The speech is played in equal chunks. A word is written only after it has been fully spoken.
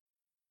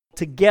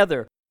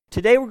together.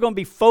 Today we're going to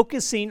be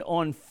focusing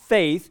on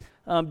faith,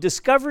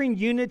 discovering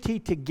unity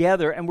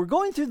together, and we're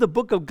going through the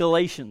book of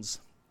Galatians.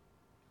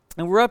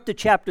 And we're up to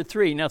chapter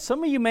 3. Now,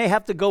 some of you may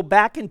have to go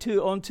back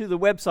onto the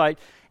website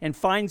and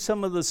find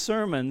some of the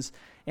sermons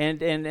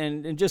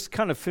and just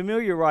kind of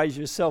familiarize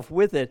yourself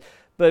with it.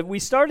 But we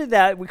started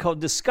that, we called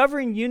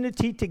Discovering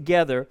Unity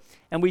Together,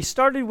 and we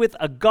started with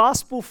a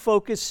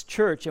gospel-focused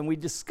church. And we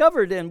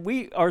discovered,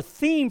 our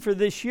theme for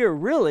this year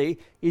really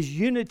is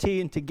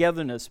unity and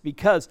togetherness,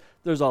 because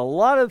there's a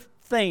lot of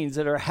things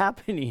that are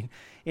happening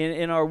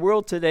in our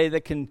world today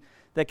that can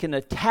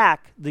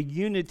attack the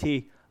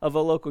unity of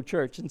a local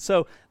church. And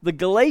so the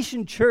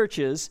Galatian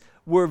churches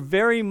were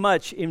very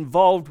much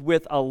involved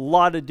with a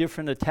lot of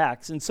different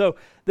attacks. And so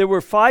there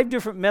were 5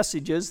 different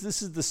messages.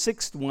 This is the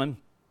 6th one.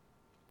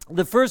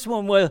 The first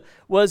one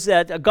was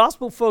that a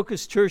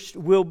gospel-focused church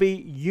will be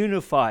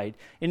unified.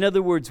 In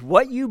other words,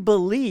 what you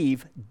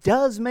believe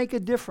does make a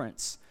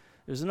difference.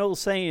 There's an old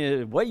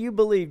saying, what you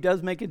believe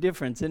does make a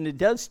difference, and it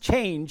does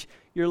change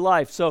your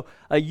life. So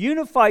a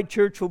unified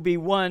church will be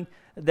one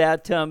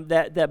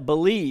that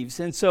believes.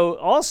 And so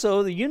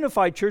also the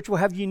unified church will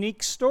have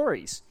unique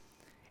stories.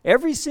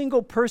 Every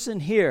single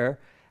person here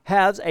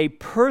has a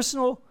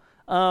personal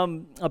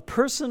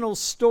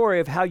story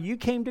of how you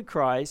came to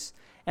Christ,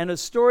 and a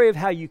story of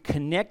how you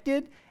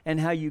connected and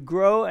how you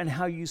grow and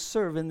how you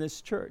serve in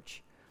this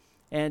church.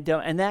 And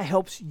that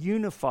helps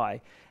unify.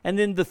 And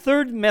then the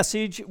third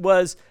message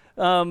was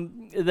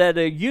that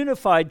a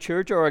unified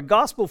church or a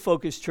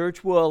gospel-focused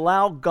church will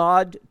allow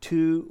God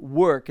to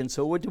work. And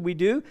so what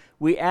do?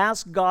 We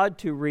ask God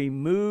to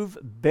remove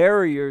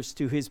barriers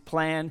to his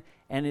plan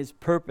and his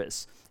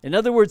purpose. In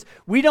other words,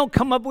 we don't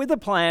come up with a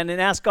plan and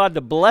ask God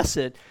to bless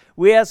it.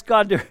 We ask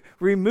God to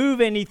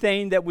remove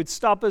anything that would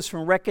stop us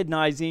from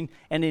recognizing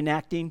and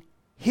enacting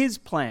his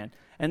plan.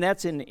 And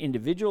that's in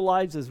individual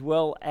lives as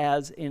well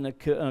as in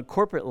a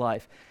corporate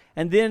life.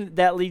 And then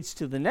that leads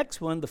to the next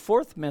one. The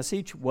 4th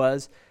message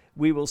was,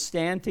 we will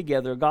stand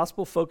together. A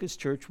gospel-focused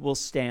church will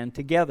stand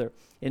together.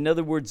 In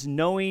other words,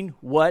 knowing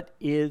what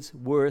is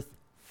worth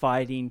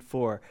fighting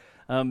for.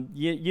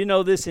 You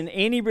know this, in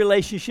any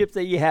relationship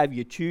that you have,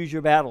 you choose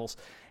your battles.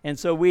 And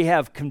so we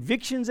have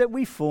convictions that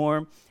we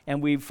form,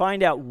 and we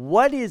find out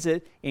what is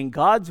it in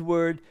God's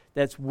word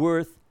that's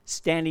worth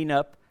standing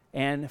up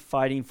and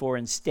fighting for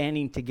and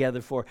standing together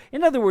for.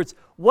 In other words,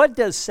 what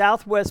does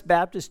Southwest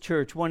Baptist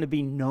Church want to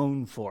be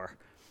known for?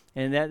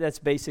 And that's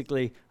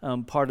basically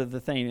part of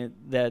the thing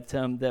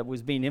that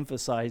was being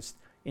emphasized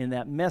in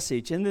that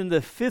message. And then the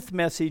 5th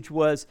message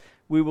was,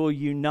 we will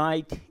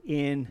unite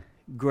in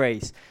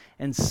grace.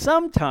 And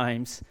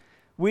sometimes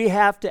we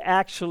have to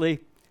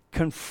actually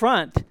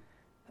confront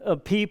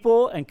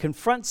people and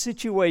confront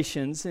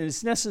situations, and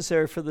it's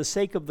necessary for the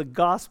sake of the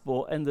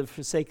gospel and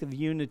for the sake of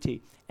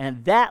unity.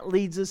 And that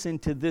leads us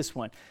into this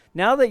one.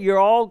 Now that you're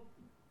all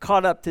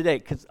caught up to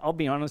date, because I'll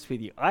be honest with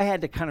you, I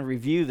had to kind of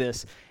review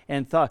this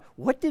and thought,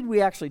 what did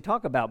we actually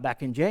talk about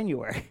back in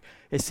January?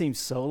 It seems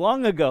so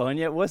long ago, and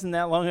yet it wasn't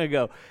that long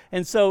ago.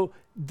 And so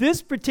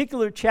this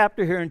particular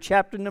chapter here, in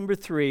chapter number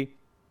 3,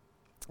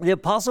 the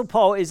Apostle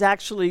Paul is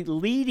actually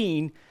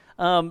leading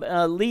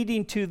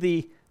to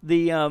the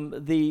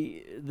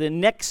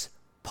next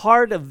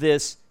part of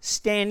this,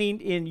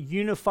 standing in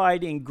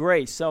unified in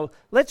grace. So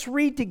let's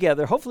read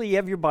together. Hopefully you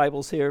have your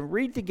Bibles here.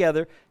 Read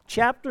together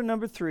chapter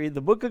number 3,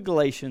 the book of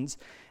Galatians.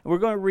 And we're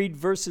going to read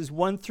verses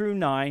 1 through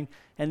 9.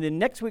 And then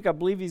next week, I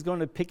believe he's going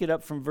to pick it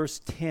up from verse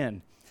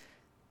 10.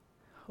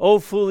 O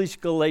foolish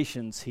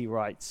Galatians, he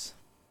writes,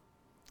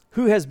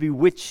 who has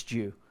bewitched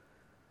you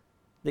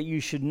that you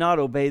should not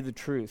obey the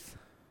truth?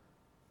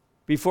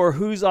 Before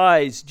whose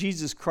eyes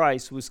Jesus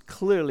Christ was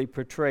clearly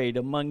portrayed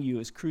among you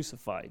as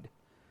crucified.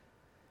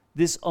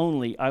 This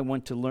only I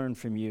want to learn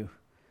from you.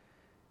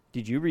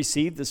 Did you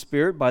receive the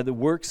Spirit by the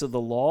works of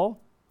the law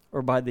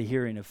or by the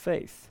hearing of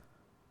faith?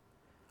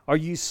 Are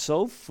you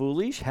so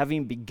foolish,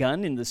 having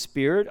begun in the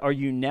Spirit? Are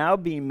you now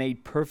being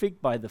made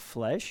perfect by the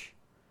flesh?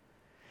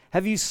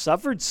 Have you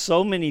suffered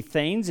so many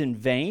things in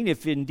vain,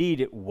 if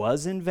indeed it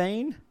was in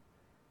vain?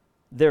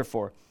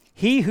 Therefore,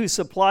 he who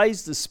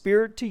supplies the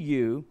Spirit to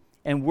you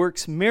and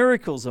works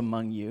miracles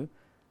among you,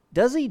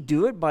 does he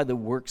do it by the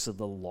works of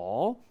the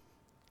law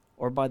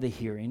or by the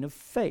hearing of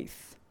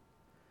faith?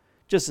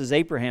 Just as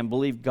Abraham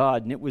believed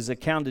God, and it was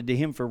accounted to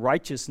him for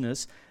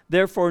righteousness,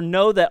 therefore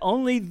know that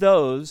only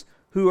those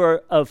who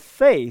are of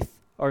faith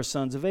are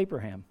sons of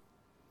Abraham.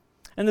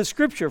 And the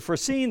Scripture,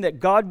 foreseeing that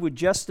God would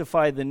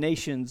justify the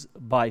nations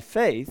by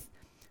faith,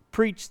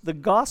 preached the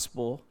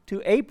gospel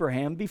to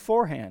Abraham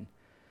beforehand,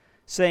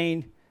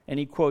 saying, and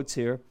he quotes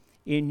here,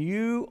 in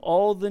you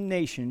all the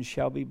nations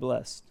shall be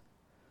blessed.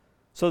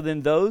 So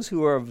then those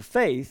who are of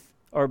faith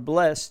are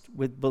blessed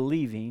with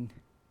believing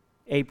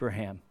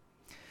Abraham.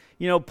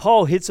 You know,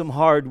 Paul hits them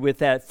hard with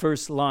that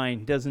first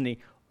line, doesn't he?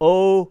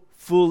 Oh,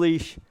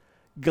 foolish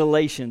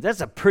Galatians.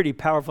 That's a pretty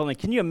powerful thing.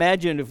 Can you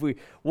imagine if we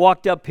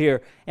walked up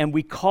here and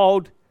we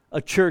called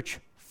a church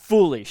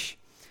foolish?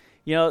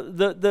 You know,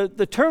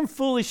 the term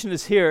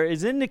foolishness here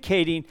is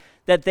indicating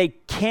that they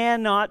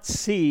cannot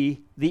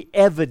see the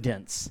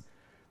evidence.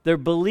 They're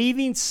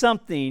believing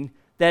something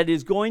that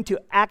is going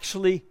to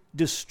actually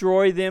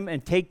destroy them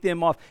and take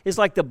them off. It's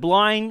like the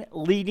blind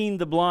leading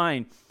the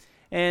blind.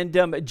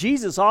 And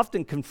Jesus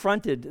often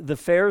confronted the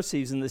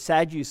Pharisees and the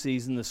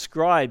Sadducees and the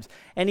scribes.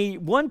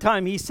 And one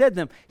time he said to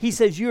them, he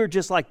says, you're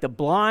just like the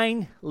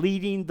blind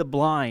leading the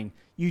blind.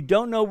 You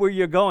don't know where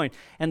you're going.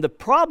 And the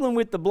problem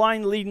with the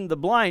blind leading the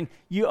blind,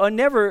 you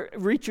never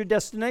reach your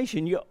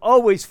destination. You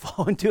always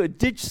fall into a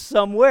ditch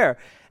somewhere.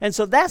 And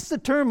so that's the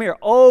term here,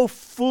 oh,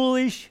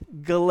 foolish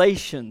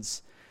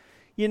Galatians.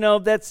 You know,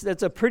 that's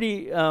a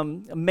pretty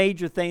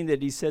major thing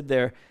that he said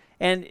there.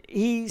 And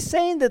he's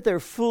saying that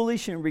they're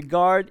foolish in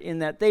regard in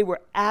that they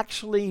were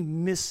actually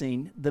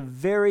missing the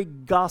very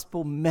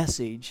gospel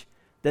message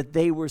that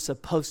they were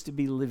supposed to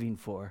be living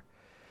for.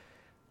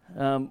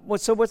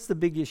 So what's the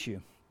big issue?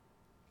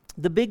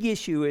 The big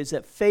issue is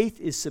that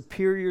faith is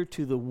superior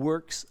to the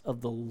works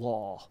of the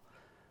law.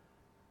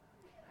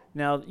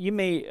 Now, you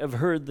may have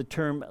heard the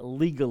term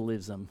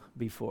legalism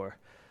before.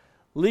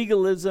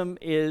 Legalism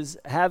is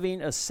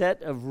having a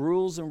set of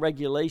rules and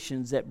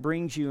regulations that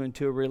brings you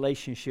into a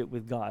relationship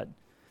with God.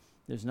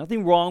 There's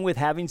nothing wrong with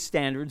having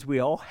standards. We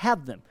all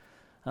have them.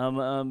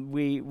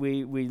 We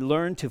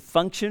learn to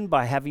function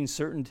by having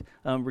certain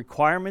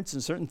requirements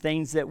and certain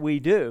things that we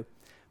do.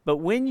 But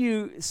when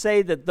you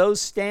say that those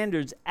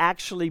standards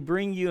actually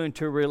bring you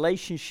into a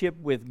relationship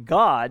with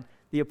God,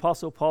 the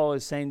Apostle Paul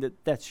is saying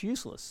that that's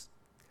useless.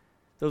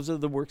 Those are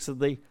the works of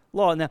the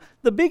law. Now,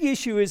 the big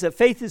issue is that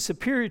faith is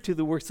superior to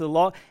the works of the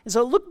law. And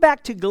so look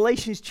back to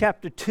Galatians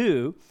chapter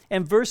 2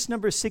 and verse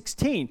number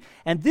 16.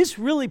 And this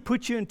really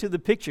puts you into the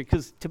picture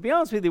because, to be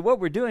honest with you, what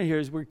we're doing here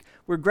is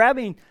we're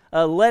grabbing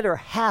a letter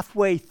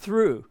halfway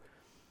through.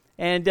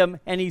 And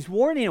he's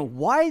warning him.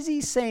 Why is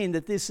he saying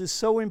that this is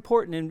so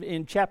important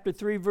in chapter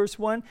 3, verse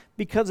 1?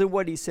 Because of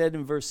what he said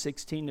in verse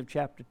 16 of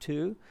chapter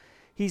 2.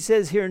 He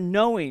says here,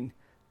 knowing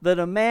that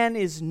a man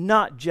is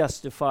not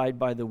justified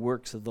by the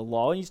works of the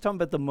law. And he's talking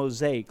about the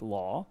Mosaic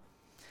law,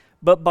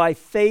 but by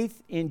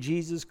faith in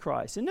Jesus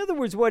Christ. In other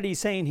words, what he's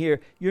saying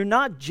here, you're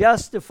not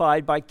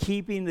justified by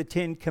keeping the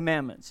 10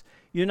 Commandments.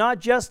 You're not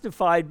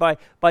justified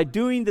by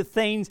doing the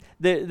things.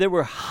 There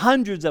were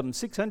hundreds of them,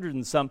 600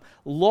 and some,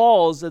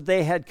 laws that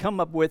they had come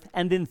up with,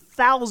 and then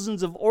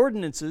thousands of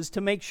ordinances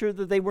to make sure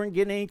that they weren't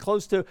getting any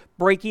close to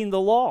breaking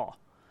the law.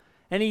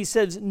 And he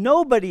says,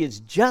 nobody is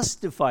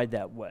justified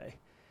that way.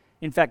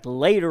 In fact,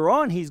 later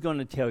on, he's going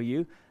to tell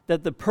you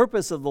that the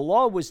purpose of the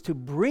law was to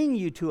bring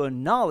you to a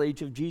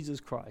knowledge of Jesus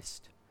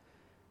Christ.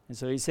 And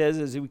so he says,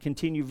 as we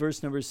continue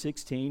verse number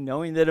 16,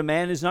 knowing that a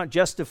man is not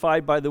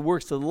justified by the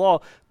works of the law,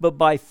 but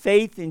by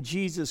faith in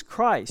Jesus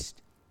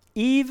Christ,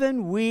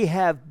 even we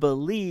have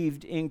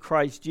believed in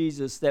Christ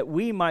Jesus, that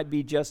we might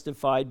be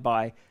justified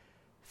by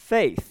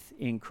faith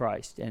in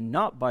Christ, and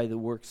not by the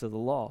works of the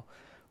law.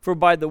 For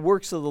by the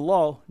works of the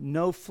law,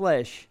 no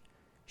flesh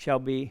shall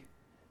be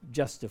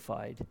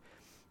justified.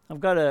 I've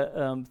got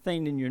a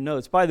thing in your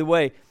notes. By the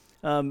way,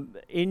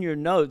 in your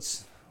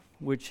notes,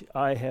 which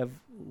I have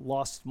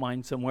lost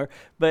mine somewhere,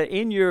 but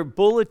in your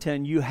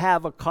bulletin, you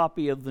have a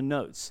copy of the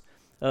notes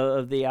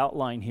of the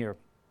outline here.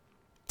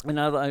 And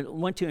I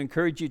want to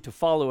encourage you to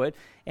follow it.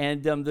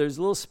 And there's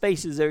little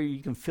spaces there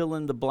you can fill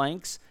in the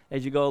blanks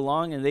as you go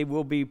along, and they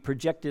will be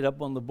projected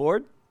up on the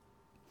board.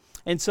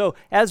 And so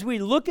as we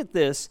look at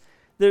this,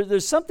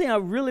 there's something I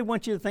really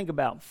want you to think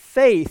about.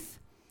 Faith.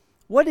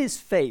 What is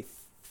faith?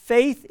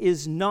 Faith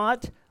is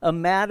not a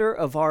matter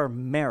of our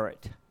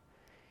merit.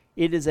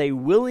 It is a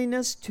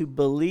willingness to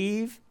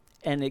believe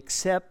and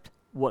accept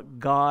what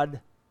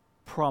God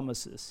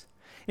promises.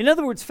 In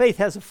other words, faith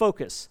has a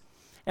focus.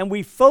 And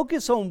we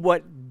focus on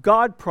what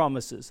God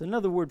promises.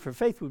 Another word for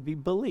faith would be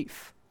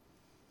belief.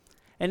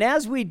 And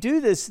as we do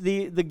this,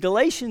 the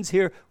Galatians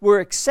here were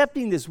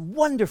accepting this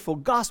wonderful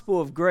gospel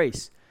of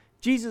grace.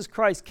 Jesus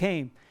Christ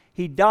came.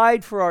 He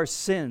died for our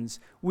sins.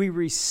 We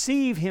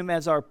receive him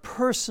as our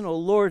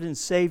personal Lord and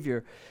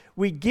Savior.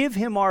 We give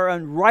him our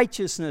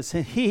unrighteousness,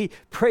 and he,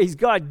 praise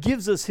God,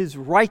 gives us his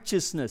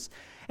righteousness.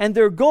 And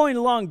they're going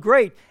along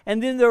great.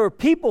 And then there are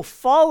people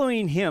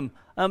following him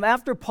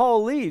after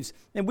Paul leaves,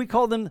 and we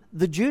call them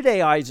the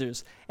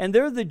Judaizers. And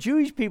they're the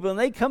Jewish people, and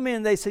they come in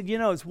and they said,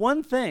 it's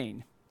one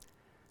thing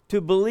to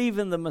believe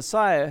in the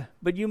Messiah,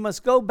 but you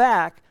must go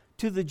back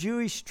to the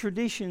Jewish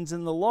traditions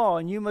and the law,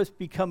 and you must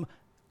become,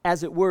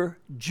 as it were,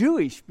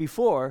 Jewish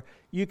before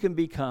you can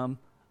become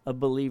a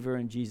believer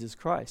in Jesus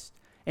Christ.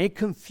 And it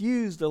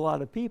confused a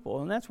lot of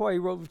people. And that's why he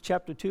wrote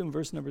chapter 2 and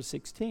verse number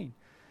 16.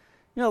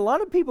 A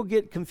lot of people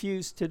get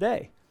confused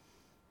today.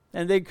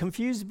 And they're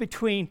confused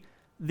between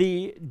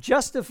the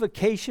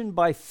justification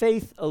by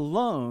faith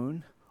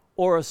alone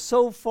or a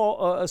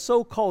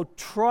so-called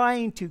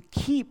trying to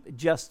keep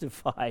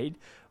justified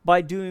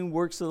by doing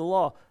works of the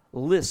law.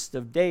 List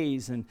of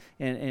days and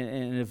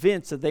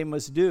events that they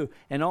must do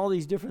and all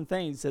these different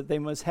things that they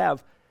must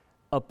have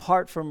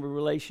apart from a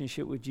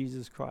relationship with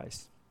Jesus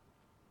Christ.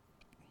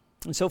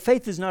 And so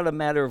faith is not a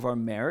matter of our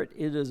merit.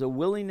 It is a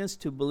willingness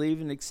to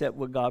believe and accept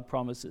what God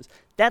promises.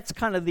 That's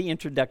kind of the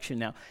introduction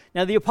now.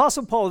 Now, the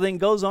Apostle Paul then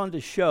goes on to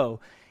show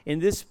in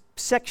this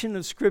section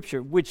of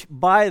Scripture, which,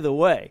 by the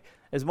way,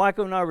 as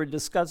Michael and I were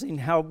discussing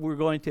how we're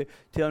going to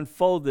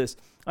unfold this,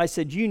 I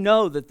said, you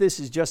know that this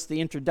is just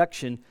the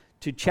introduction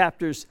to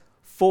chapters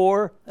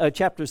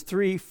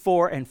 3,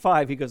 4, and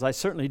 5. He goes, I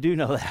certainly do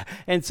know that.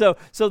 And so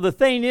the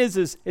thing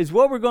is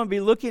what we're going to be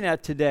looking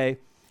at today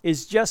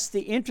is just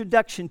the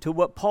introduction to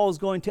what Paul's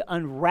going to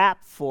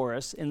unwrap for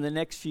us in the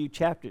next few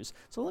chapters.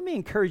 So let me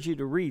encourage you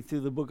to read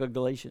through the book of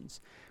Galatians.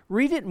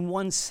 Read it in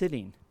one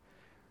sitting.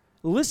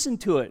 Listen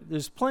to it.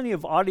 There's plenty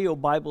of audio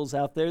Bibles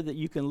out there that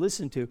you can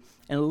listen to.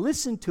 And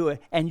listen to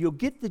it, and you'll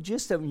get the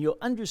gist of it, and you'll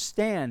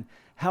understand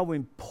how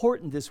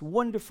important this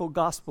wonderful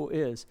gospel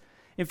is.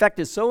 In fact,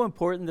 it's so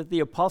important that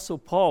the Apostle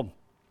Paul,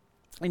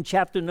 in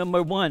chapter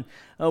number 1,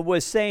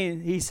 was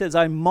saying, he says,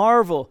 I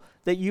marvel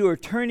that you are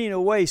turning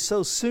away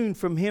so soon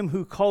from him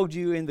who called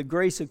you in the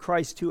grace of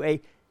Christ to a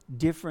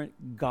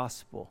different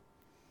gospel.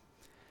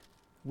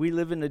 We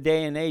live in a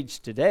day and age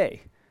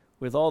today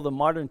with all the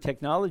modern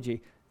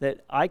technology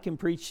that I can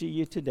preach to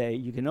you today.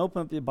 You can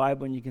open up the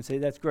Bible and you can say,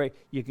 that's great.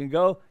 You can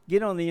go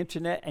get on the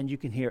internet and you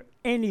can hear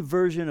any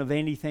version of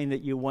anything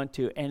that you want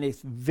to, and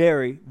it's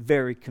very,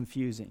 very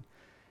confusing.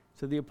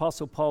 So the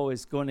Apostle Paul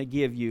is going to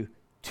give you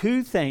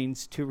 2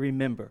 things to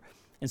remember.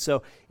 And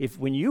so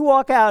when you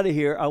walk out of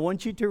here, I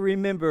want you to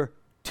remember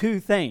 2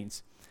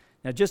 things.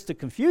 Now, just to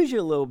confuse you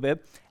a little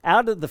bit,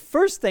 out of the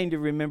first thing to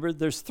remember,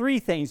 there's 3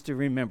 things to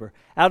remember.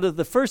 Out of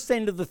the first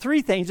thing to the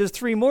 3 things, there's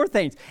 3 more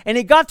things. And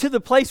it got to the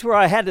place where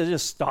I had to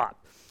just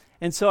stop.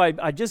 And so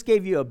I just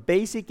gave you a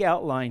basic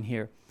outline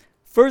here.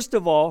 First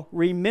of all,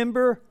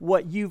 remember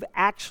what you've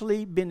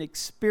actually been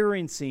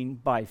experiencing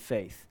by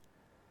faith.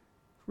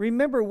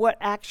 Remember what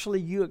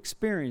actually you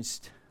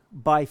experienced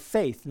by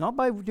faith, not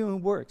by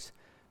doing works.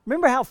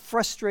 Remember how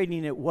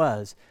frustrating it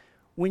was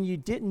when you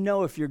didn't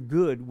know if your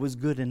good was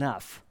good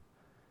enough.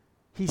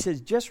 He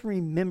says, just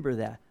remember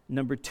that.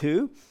 Number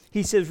 2,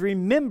 he says,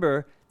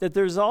 remember that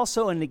there's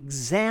also an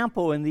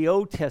example in the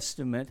Old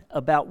Testament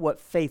about what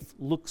faith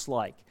looks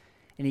like.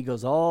 And he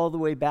goes all the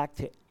way back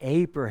to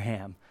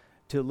Abraham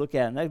to look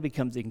at it. And that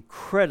becomes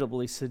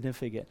incredibly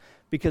significant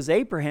because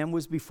Abraham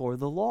was before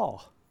the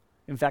law.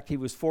 In fact, he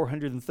was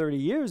 430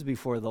 years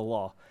before the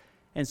law.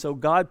 And so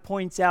God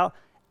points out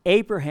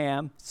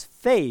Abraham's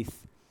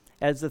faith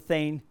as the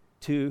thing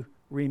to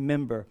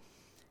remember.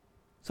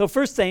 So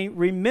first thing,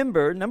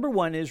 remember, number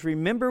 1 is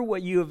remember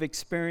what you have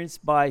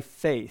experienced by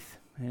faith.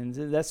 And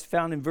that's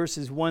found in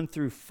verses 1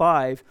 through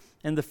 5.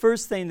 And the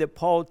first thing that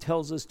Paul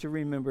tells us to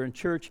remember in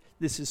church,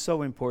 this is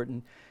so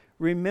important,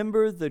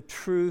 remember the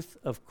truth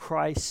of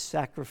Christ's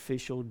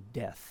sacrificial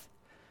death.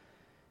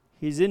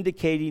 He's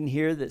indicating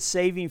here that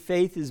saving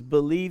faith is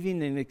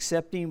believing and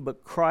accepting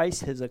what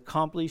Christ has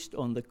accomplished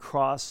on the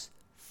cross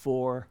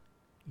for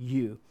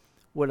you.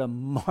 What a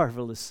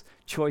marvelous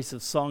choice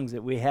of songs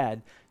that we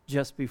had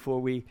just before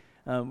we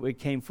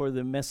came for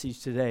the message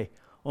today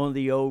on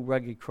the old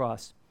rugged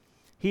cross.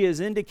 He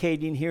is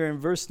indicating here in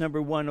verse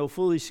number 1, O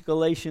foolish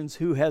Galatians,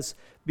 who has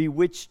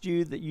bewitched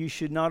you that you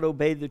should not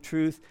obey the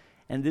truth?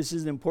 And this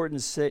is an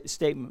important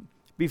statement.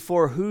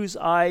 Before whose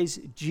eyes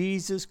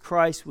Jesus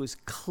Christ was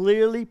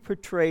clearly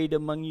portrayed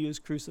among you as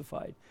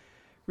crucified.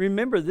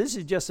 Remember, this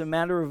is just a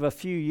matter of a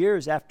few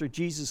years after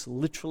Jesus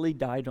literally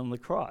died on the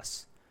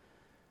cross.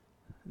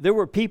 There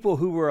were people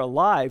who were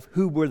alive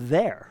who were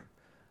there,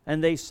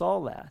 and they saw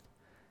that.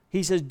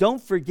 He says,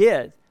 don't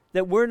forget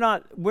that we're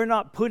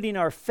not putting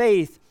our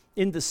faith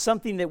into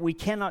something that we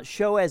cannot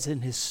show as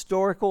an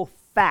historical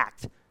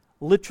fact,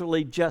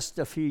 literally just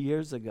a few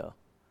years ago.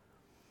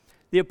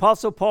 The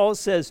Apostle Paul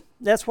says,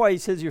 that's why he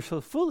says you're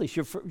so foolish.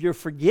 You're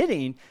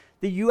forgetting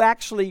that you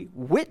actually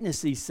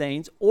witness these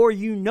things, or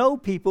you know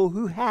people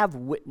who have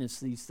witnessed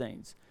these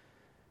things.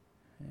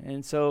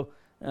 And so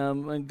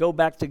and go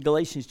back to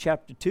Galatians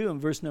chapter 2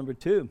 and verse number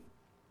 2.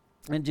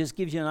 And just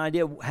gives you an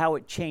idea of how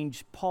it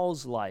changed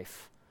Paul's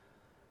life.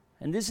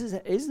 And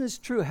isn't this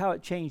true how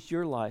it changed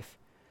your life?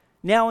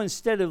 Now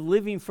instead of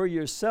living for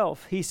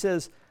yourself, he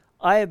says,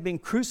 I have been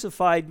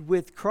crucified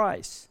with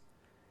Christ.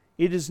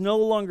 It is no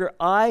longer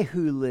I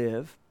who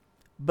live,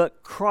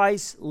 but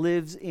Christ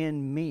lives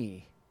in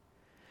me.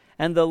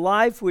 And the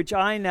life which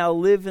I now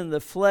live in the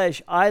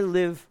flesh, I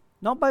live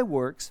not by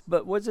works,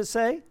 but what does it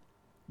say?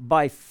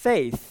 By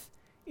faith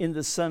in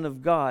the Son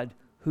of God,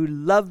 who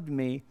loved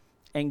me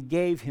and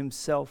gave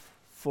himself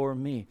for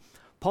me.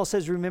 Paul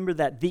says, remember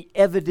that the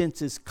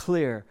evidence is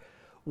clear.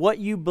 What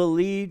you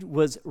believed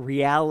was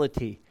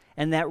reality,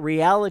 and that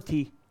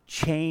reality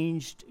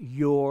changed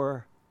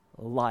your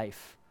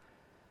life.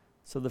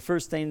 So the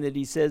first thing that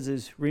he says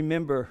is,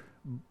 remember,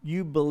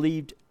 you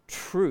believed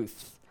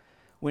truth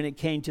when it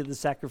came to the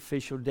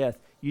sacrificial death.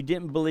 You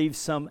didn't believe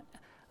some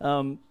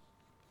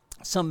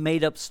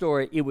made-up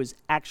story. It was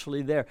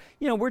actually there.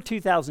 You know, we're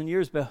 2,000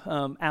 years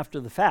after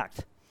the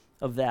fact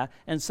of that,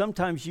 and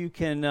sometimes you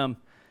can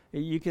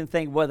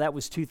think, well, that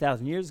was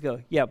 2,000 years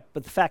ago. Yeah,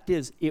 but the fact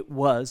is, it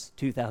was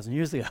 2,000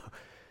 years ago.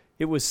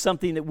 It was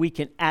something that we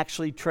can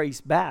actually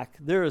trace back.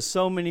 There are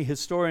so many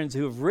historians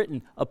who have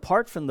written,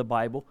 apart from the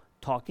Bible,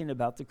 talking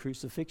about the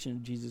crucifixion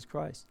of Jesus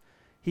Christ.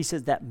 He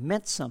says that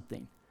meant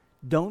something.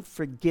 Don't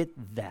forget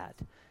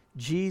that.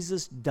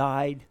 Jesus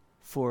died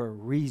for a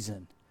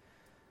reason.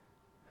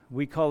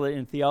 We call it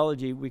in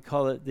theology, we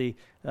call it the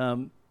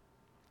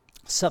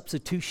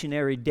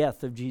substitutionary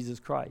death of Jesus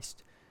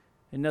Christ.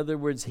 In other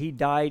words, he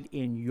died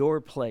in your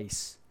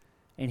place,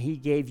 and he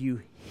gave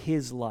you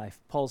his life.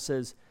 Paul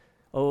says,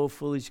 "Oh,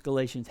 foolish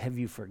Galatians, have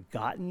you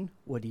forgotten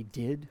what he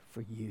did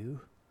for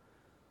you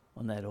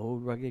on that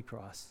old rugged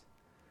cross?"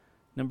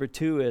 Number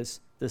two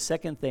is, the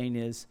second thing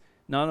is,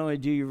 not only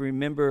do you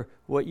remember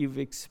what you've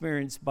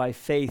experienced by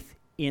faith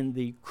in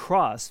the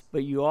cross,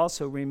 but you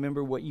also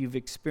remember what you've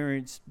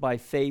experienced by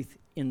faith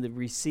in the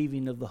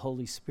receiving of the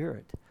Holy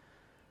Spirit.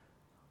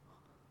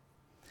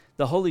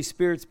 The Holy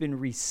Spirit's been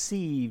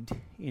received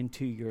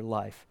into your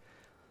life.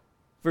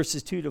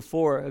 Verses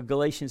 2-4 of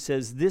Galatians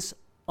says, "This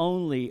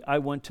only I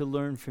want to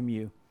learn from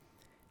you.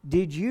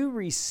 Did you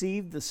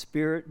receive the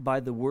Spirit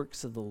by the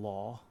works of the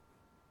law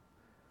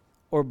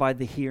or by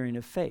the hearing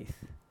of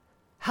faith?"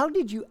 How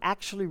did you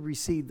actually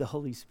receive the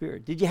Holy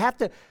Spirit? Did you have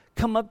to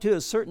come up to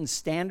a certain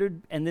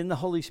standard and then the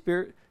Holy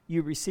Spirit,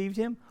 you received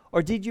him?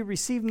 Or did you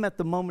receive him at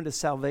the moment of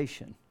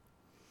salvation?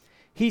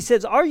 He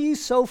says, "Are you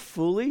so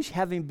foolish,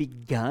 having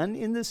begun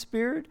in the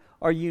Spirit?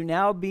 Are you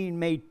now being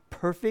made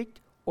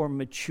perfect or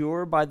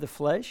mature by the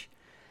flesh?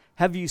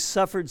 Have you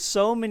suffered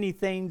so many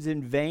things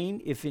in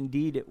vain, if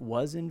indeed it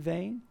was in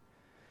vain?"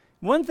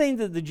 One thing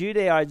that the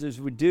Judaizers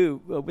would do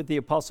with the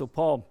Apostle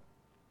Paul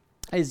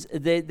is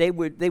they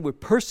would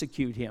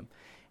persecute him.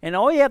 And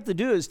all you have to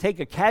do is take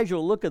a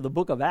casual look at the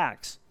book of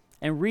Acts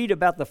and read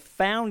about the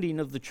founding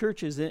of the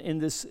churches in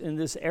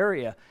this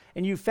area.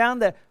 And you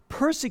found that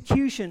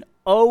persecution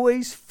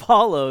always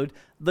followed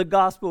the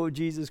gospel of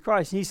Jesus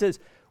Christ. And he says,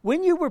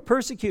 when you were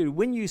persecuted,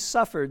 when you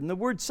suffered, and the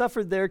word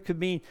suffered there could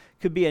be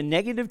a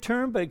negative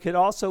term, but it could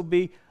also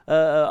be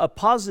a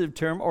positive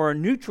term or a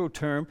neutral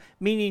term,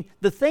 meaning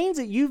the things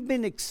that you've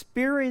been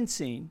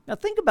experiencing. Now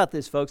think about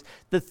this, folks.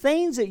 The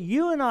things that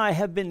you and I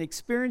have been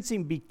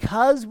experiencing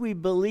because we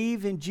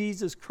believe in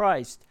Jesus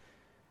Christ,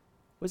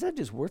 was that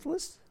just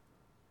worthless?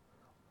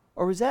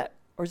 Or is that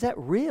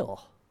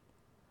real?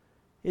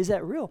 Is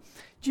that real?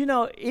 Do you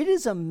know, it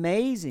is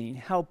amazing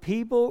how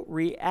people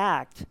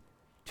react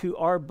to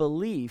our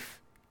belief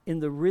in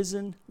the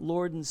risen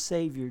Lord and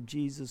Savior,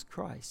 Jesus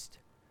Christ.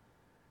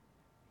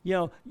 You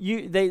know,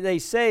 they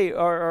say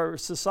our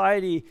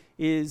society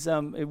is,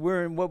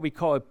 we're in what we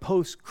call a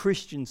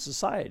post-Christian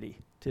society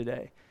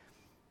today.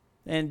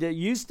 And it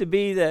used to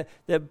be that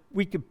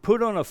we could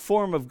put on a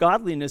form of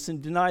godliness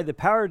and deny the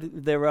power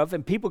thereof,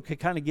 and people could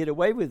kind of get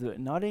away with it.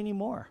 Not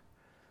anymore.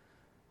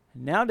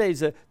 Nowadays,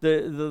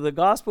 the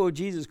gospel of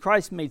Jesus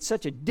Christ made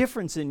such a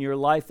difference in your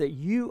life that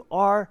you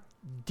are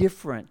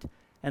different,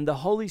 and the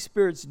Holy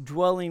Spirit's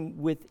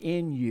dwelling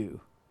within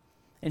you.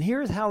 And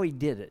here's how he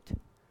did it.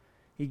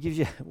 He gives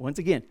you, once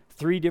again,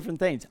 3 different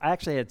things. I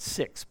actually had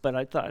 6, but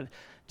I thought I'd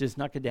just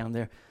knock it down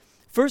there.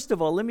 First of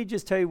all, let me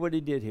just tell you what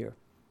he did here.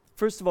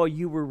 First of all,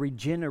 you were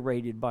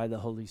regenerated by the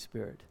Holy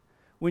Spirit.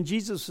 When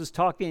Jesus was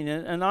talking,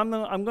 and I'm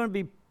going to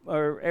be,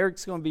 or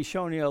Eric's going to be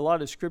showing you a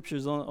lot of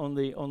scriptures on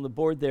the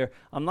board there.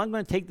 I'm not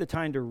going to take the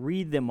time to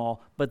read them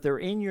all, but they're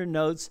in your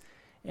notes,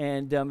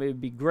 and it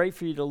would be great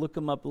for you to look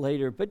them up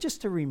later. But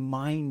just to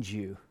remind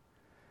you,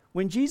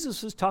 when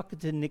Jesus was talking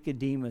to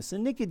Nicodemus,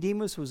 and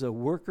Nicodemus was a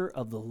worker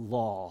of the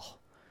law.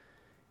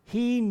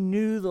 He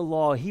knew the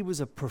law. He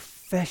was a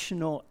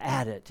professional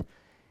at it.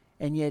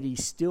 And yet he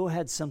still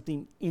had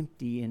something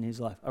empty in his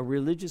life, a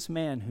religious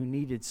man who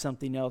needed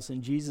something else.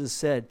 And Jesus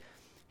said,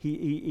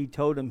 he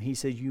told him, he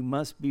said, "You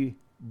must be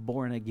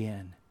born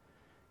again."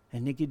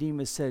 And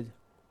Nicodemus said,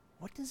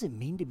 "What does it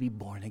mean to be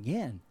born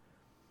again?"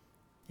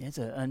 It's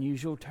an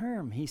unusual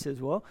term. He says,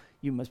 "Well,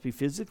 you must be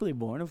physically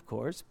born, of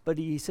course, but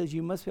he says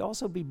you must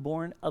also be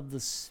born of the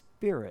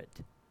Spirit."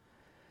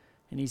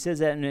 And he says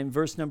that in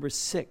verse number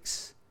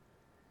 6,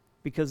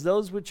 because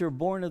those which are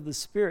born of the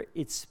Spirit,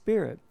 it's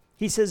Spirit.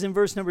 He says in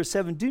verse number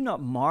 7, "Do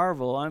not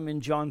marvel," I'm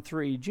in John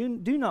 3,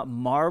 "do not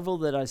marvel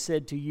that I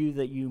said to you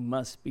that you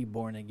must be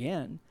born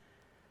again.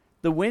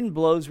 The wind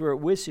blows where it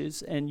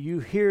wishes, and you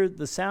hear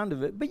the sound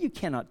of it, but you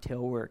cannot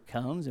tell where it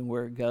comes and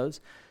where it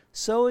goes.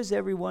 So is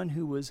everyone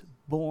who was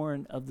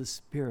born of the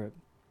Spirit."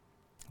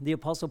 The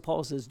Apostle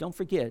Paul says, don't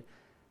forget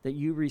that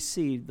you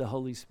received the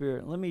Holy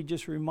Spirit. Let me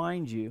just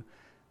remind you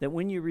that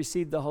when you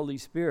received the Holy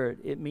Spirit,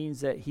 it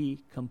means that he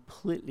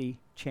completely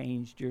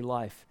changed your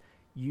life.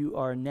 You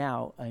are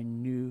now a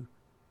new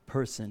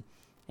person.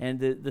 And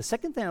the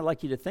second thing I'd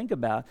like you to think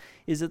about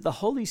is that the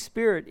Holy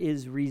Spirit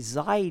is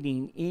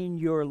residing in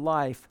your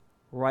life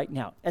right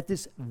now. At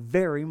this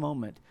very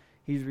moment,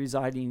 he's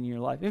residing in your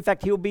life. In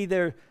fact, he'll be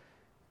there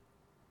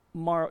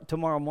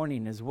tomorrow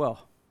morning as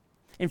well.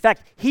 In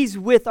fact, he's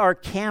with our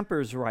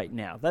campers right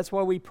now. That's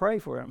why we pray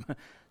for him.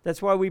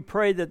 That's why we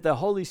pray that the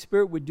Holy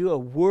Spirit would do a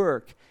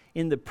work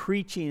in the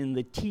preaching and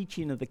the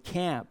teaching of the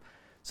camp,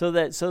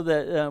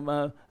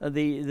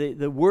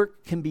 the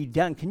work can be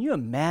done. Can you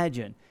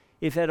imagine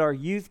if at our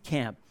youth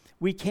camp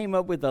we came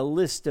up with a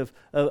list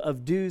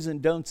of do's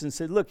and don'ts and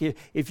said, look,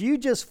 if you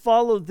just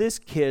follow this,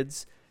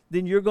 kids,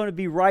 then you're going to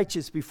be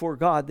righteous before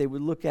God. They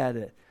would look at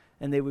it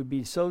and they would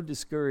be so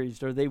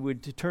discouraged, or they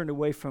would turn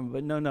away from it.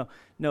 But no.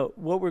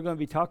 What we're going to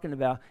be talking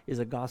about is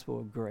a gospel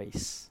of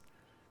grace,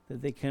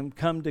 that they can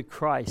come to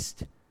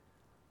Christ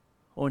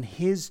on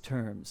his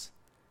terms,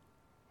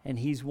 and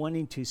he's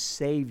wanting to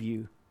save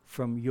you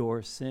from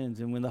your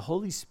sins. And when the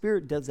Holy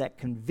Spirit does that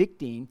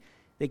convicting,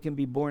 they can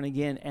be born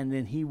again, and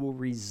then he will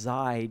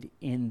reside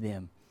in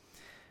them.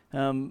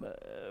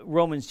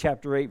 Romans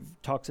chapter 8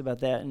 talks about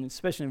that, and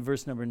especially in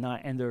verse number 9,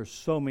 and there are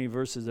so many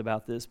verses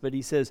about this, but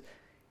he says,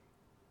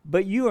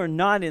 but you are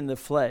not in the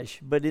flesh,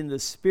 but in the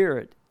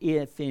Spirit,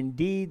 if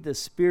indeed the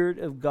Spirit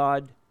of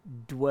God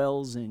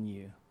dwells in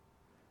you.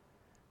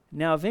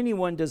 Now, if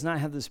anyone does not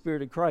have the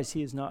Spirit of Christ,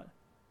 he is not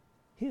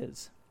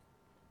his.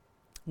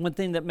 One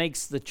thing that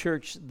makes the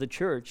church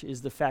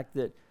is the fact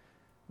that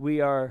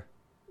we are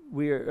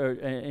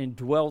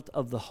indwelt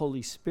of the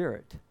Holy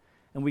Spirit,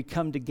 and we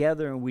come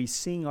together and we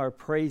sing our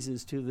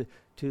praises to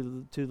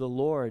the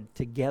Lord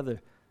together.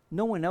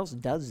 No one else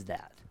does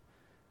that.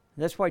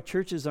 That's why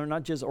churches are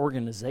not just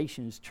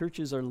organizations.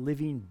 Churches are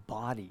living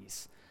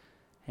bodies.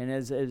 And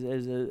as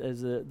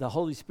the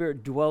Holy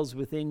Spirit dwells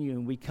within you,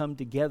 and we come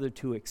together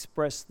to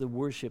express the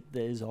worship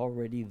that is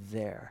already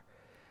there.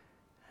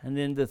 And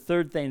then the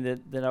third thing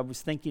that I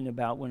was thinking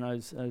about when I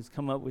was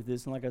coming up with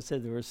this, and like I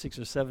said, there were 6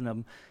 or 7 of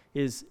them,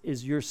 is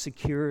your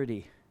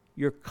security.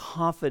 Your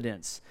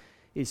confidence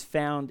is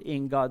found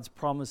in God's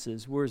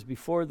promises. Whereas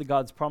before, the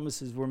God's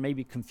promises were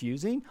maybe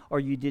confusing, or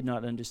you did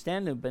not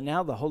understand them. But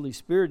now the Holy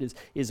Spirit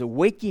is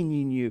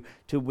awakening you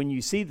to, when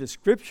you see the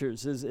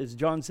scriptures, as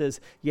John says,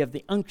 you have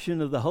the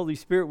unction of the Holy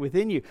Spirit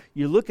within you.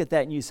 You look at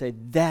that and you say,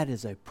 that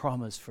is a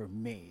promise for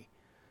me.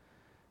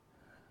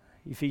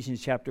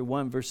 Ephesians chapter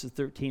 1, verses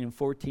 13 and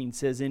 14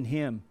 says, in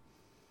him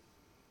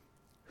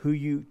who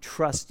you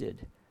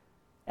trusted,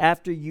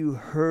 after you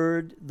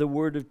heard the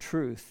word of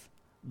truth,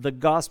 the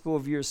gospel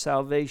of your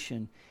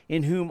salvation,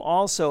 in whom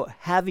also,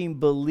 having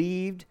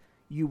believed,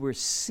 you were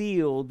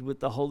sealed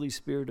with the Holy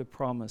Spirit of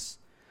promise,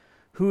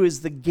 who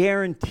is the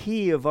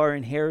guarantee of our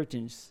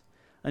inheritance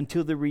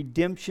until the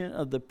redemption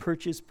of the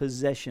purchased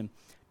possession,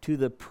 to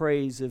the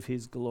praise of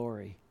his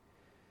glory.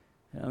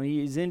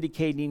 He's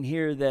indicating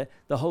here that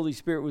the Holy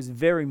Spirit was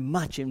very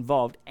much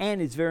involved, and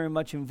is very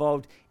much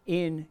involved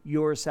in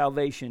your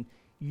salvation.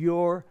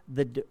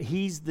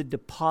 He's the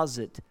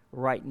deposit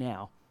right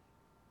now.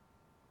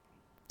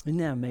 Isn't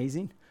that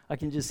amazing? I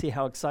can just see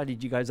how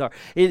excited you guys are.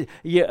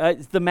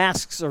 The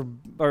masks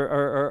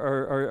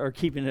are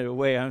keeping it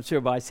away, I'm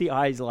sure, but I see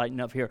eyes lighting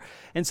up here.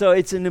 And so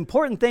it's an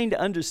important thing to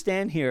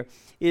understand here.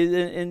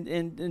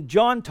 And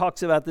John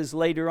talks about this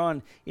later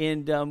on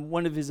in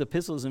one of his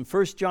epistles. In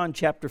 1 John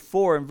chapter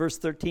 4 and verse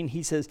 13,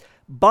 he says,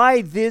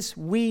 by this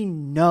we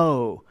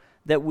know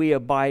that we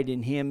abide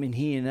in him and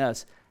he in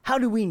us. How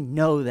do we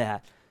know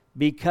that?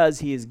 Because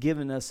he has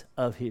given us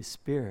of his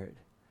Spirit.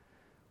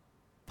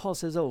 Paul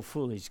says, oh,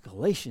 foolish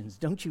Galatians,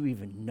 don't you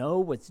even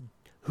know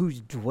who's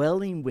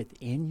dwelling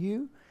within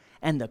you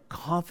and the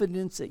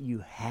confidence that you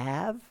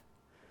have?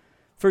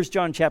 1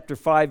 John chapter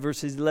 5,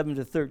 verses 11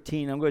 to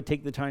 13. I'm going to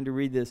take the time to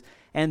read this.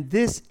 And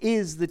this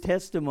is the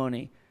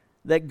testimony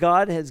that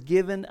God has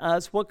given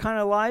us what kind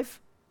of life?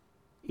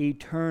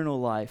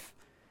 Eternal life.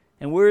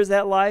 And where is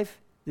that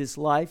life? This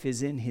life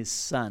is in his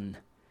Son.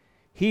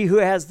 He who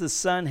has the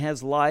Son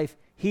has life.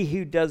 He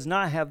who does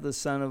not have the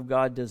Son of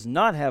God does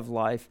not have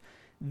life.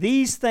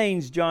 These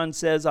things, John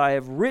says, I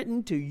have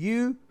written to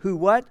you who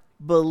what?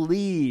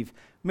 Believe.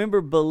 Remember,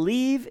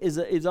 believe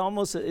is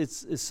almost,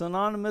 it's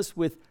synonymous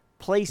with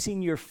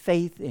placing your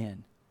faith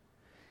in.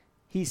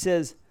 He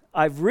says,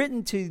 I've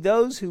written to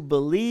those who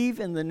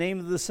believe in the name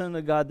of the Son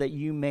of God, that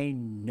you may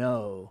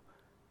know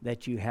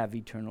that you have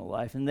eternal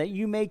life, and that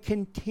you may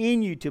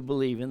continue to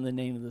believe in the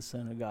name of the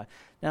Son of God.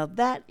 Now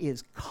that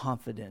is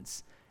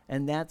confidence,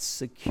 and that's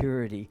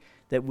security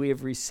that we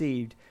have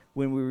received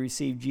when we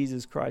receive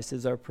Jesus Christ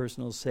as our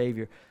personal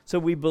Savior. So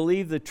we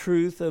believe the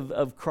truth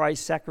of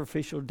Christ's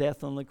sacrificial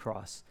death on the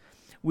cross.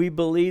 We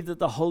believe that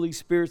the Holy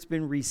Spirit's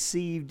been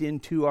received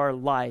into our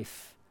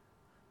life,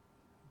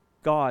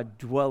 God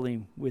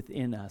dwelling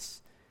within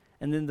us.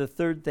 And then the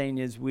third thing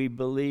is we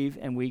believe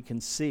and we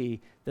can see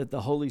that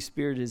the Holy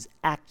Spirit is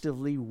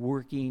actively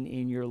working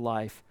in your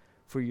life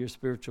for your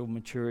spiritual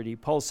maturity.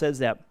 Paul says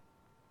that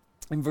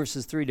in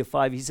verses 3 to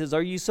 5. He says,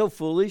 are you so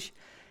foolish?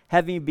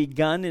 Having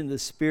begun in the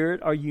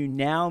Spirit, are you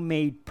now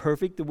made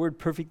perfect? The word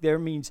perfect there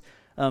means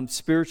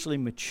spiritually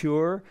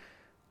mature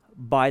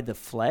by the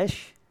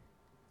flesh.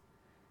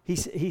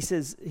 He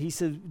says,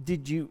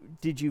 did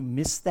you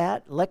miss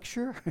that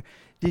lecture?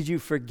 Did you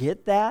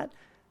forget that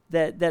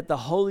the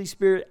Holy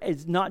Spirit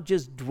is not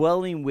just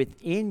dwelling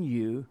within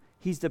you?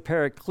 He's the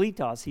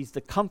Parakletos. He's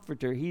the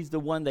comforter. He's the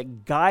one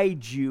that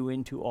guides you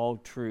into all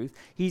truth.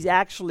 He's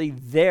actually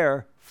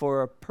there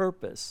for a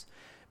purpose.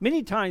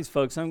 Many times,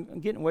 folks, I'm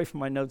getting away from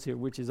my notes here,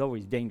 which is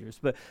always dangerous,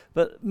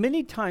 but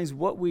many times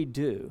what we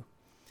do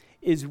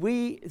is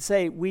we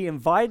say we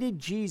invited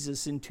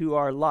Jesus into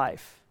our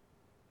life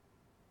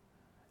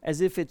as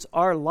if it's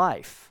our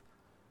life,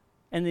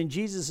 and then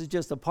Jesus is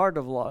just a part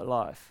of our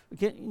life.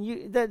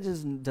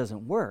 That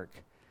doesn't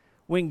work.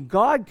 When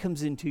God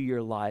comes into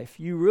your life,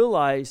 you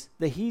realize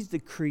that he's the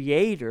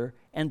creator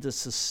and the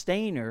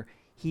sustainer.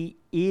 He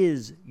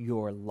is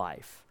your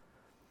life.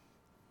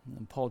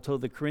 And Paul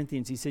told the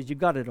Corinthians, he says, you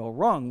got it all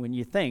wrong when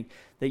you think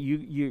that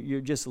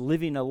you're just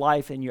living a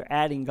life and you're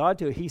adding God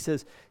to it.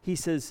 He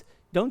says,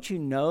 don't you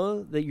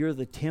know that you're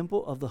the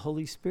temple of the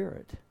Holy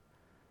Spirit?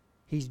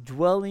 He's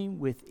dwelling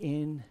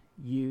within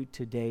you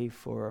today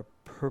for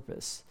a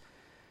purpose.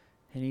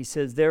 And he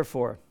says,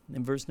 therefore,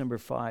 in verse number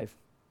 5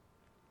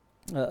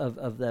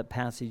 of that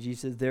passage, he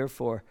says,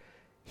 therefore,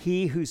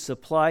 he who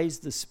supplies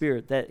the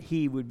Spirit, that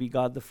he would be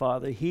God the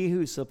Father, he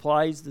who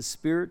supplies the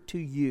Spirit to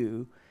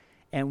you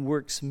and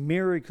works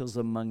miracles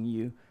among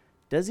you,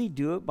 does he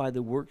do it by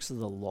the works of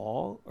the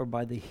law or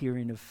by the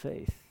hearing of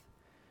faith?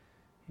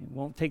 It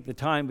won't take the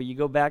time, but you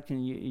go back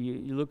and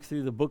you look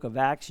through the book of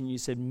Acts and you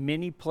said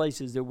many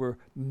places there were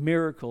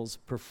miracles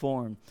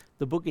performed.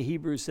 The book of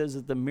Hebrews says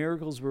that the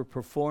miracles were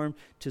performed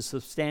to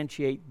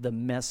substantiate the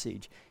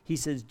message. He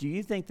says, do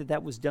you think that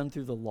that was done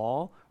through the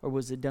law or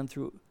was it done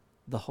through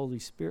the Holy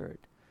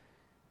Spirit?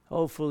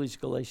 Oh, foolish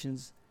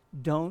Galatians,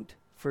 don't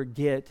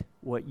forget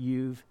what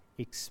you've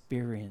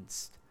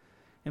experienced.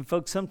 And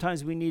folks,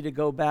 sometimes we need to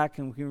go back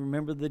and we can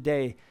remember the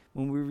day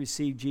when we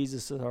received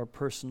Jesus as our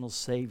personal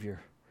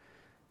Savior.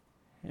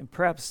 And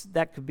perhaps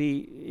that could be,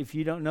 if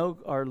you don't know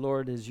our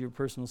Lord as your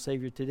personal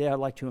Savior today, I'd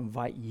like to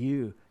invite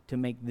you to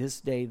make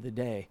this day the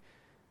day.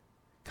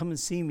 Come and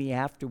see me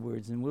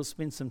afterwards, and we'll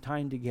spend some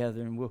time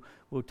together, and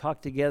we'll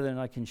talk together,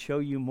 and I can show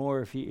you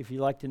more if you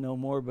like to know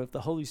more. But if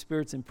the Holy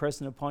Spirit's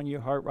impressing upon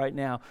your heart right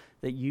now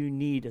that you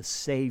need a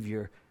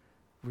Savior,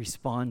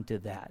 respond to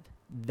that.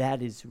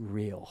 That is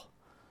real.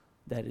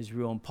 That is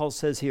real. And Paul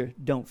says here,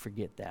 don't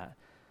forget that.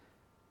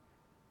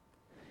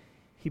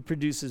 He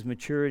produces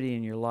maturity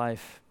in your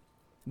life.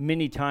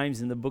 Many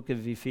times in the book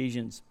of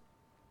Ephesians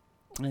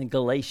and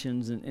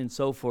Galatians and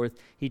so forth,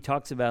 he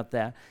talks about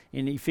that.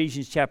 In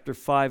Ephesians chapter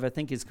 5, I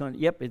think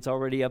it's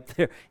already up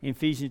there. In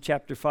Ephesians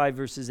chapter 5,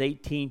 verses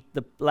 18,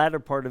 the latter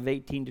part of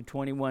 18 to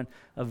 21,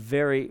 a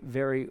very,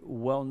 very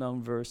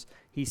well-known verse.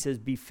 He says,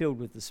 be filled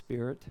with the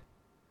Spirit,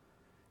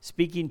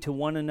 speaking to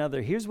one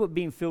another. Here's what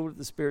being filled with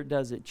the Spirit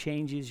does. It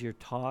changes your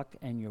talk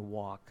and your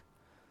walk.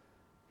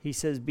 He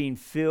says being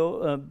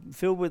filled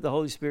with the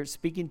Holy Spirit,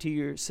 speaking to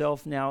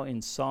yourself now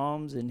in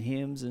psalms and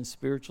hymns and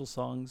spiritual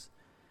songs,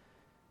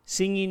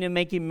 singing and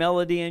making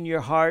melody in your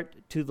heart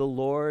to the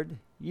Lord.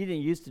 You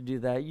didn't used to do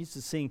that. You used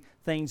to sing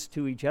things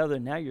to each other.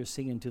 Now you're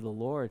singing to the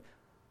Lord.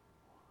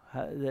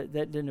 That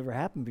didn't ever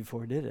happen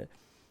before, did it?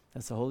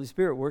 That's the Holy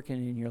Spirit working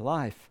in your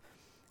life.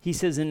 He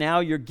says, and now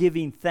you're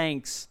giving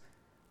thanks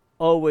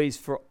always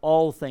for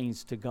all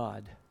things to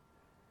God.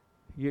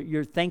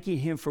 You're thanking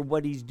him for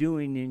what he's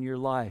doing in your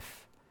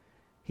life.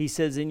 He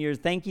says, and you're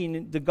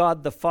thanking the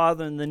God the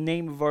Father in the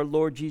name of our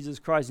Lord Jesus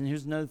Christ. And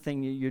here's another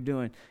thing you're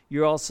doing.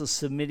 You're also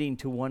submitting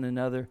to one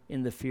another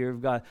in the fear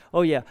of God.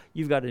 Oh yeah,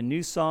 you've got a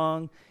new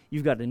song,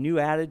 you've got a new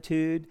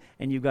attitude,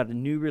 and you've got a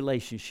new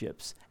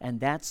relationships. And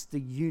that's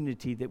the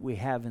unity that we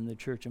have in the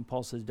church. And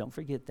Paul says, don't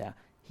forget that.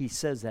 He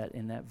says that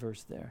in that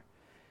verse there.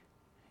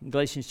 In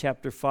Galatians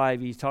chapter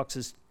 5,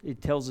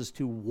 it tells us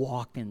to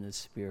walk in the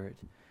Spirit.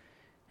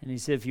 And he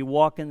said, if you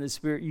walk in the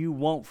Spirit, you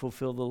won't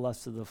fulfill the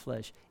lust of the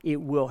flesh. It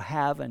will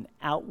have an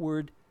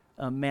outward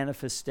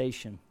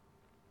manifestation.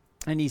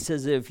 And he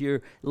says, if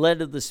you're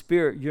led of the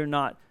Spirit, you're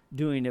not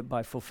doing it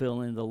by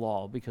fulfilling the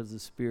law, because the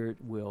Spirit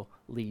will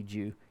lead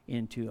you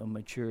into a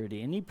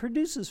maturity. And he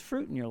produces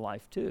fruit in your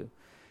life too.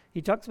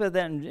 He talks about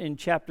that in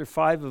chapter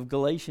 5 of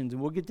Galatians,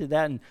 and we'll get to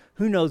that, and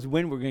who knows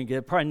when we're going to get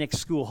it, probably next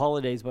school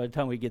holidays by the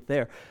time we get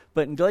there.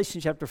 But in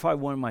Galatians chapter 5,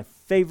 one of my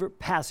favorite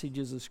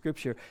passages of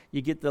Scripture,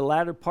 you get the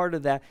latter part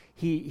of that.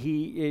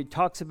 He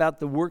talks about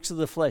the works of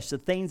the flesh, the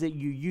things that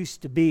you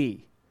used to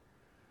be.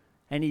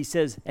 And he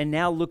says, and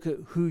now look at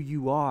who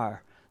you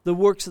are. The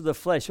works of the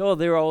flesh,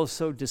 they're all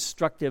so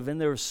destructive, and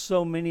there are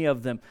so many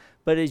of them.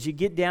 But as you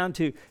get down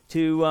to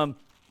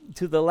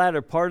the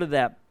latter part of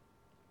that,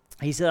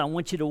 he said, I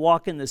want you to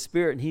walk in the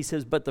Spirit. And he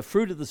says, but the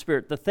fruit of the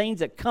Spirit, the things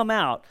that come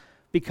out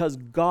because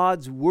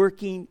God's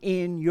working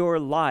in your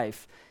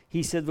life.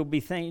 He said there'll be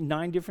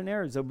 9 different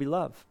areas. There'll be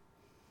love.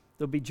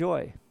 There'll be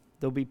joy.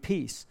 There'll be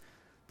peace.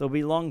 There'll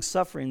be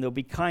long-suffering. There'll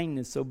be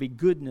kindness. There'll be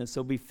goodness.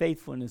 There'll be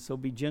faithfulness. There'll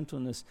be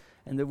gentleness.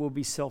 And there will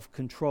be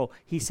self-control.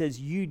 He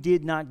says you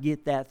did not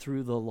get that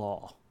through the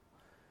law.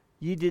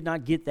 You did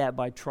not get that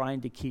by trying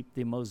to keep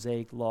the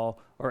Mosaic law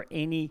or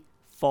any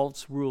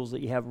false rules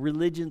that you have.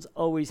 Religions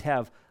always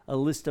have a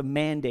list of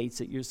mandates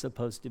that you're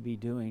supposed to be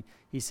doing.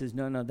 He says,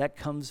 no, that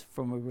comes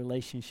from a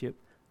relationship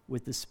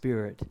with the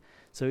Spirit.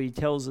 So he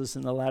tells us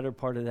in the latter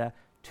part of that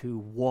to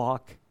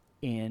walk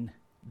in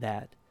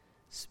that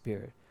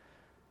Spirit.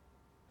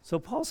 So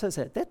Paul says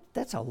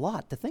that's a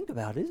lot to think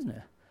about, isn't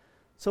it?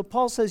 So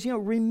Paul says,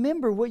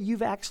 remember what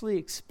you've actually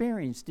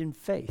experienced in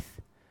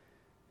faith.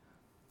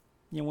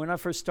 When I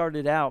first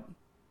started out,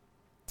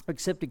 I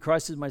accepted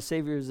Christ as my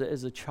Savior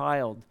as a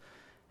child.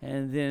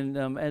 And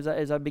then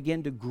as I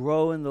began to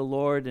grow in the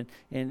Lord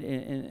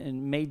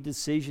and made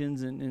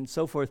decisions and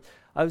so forth,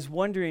 I was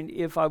wondering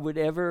if it would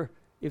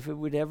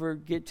ever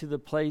get to the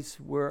place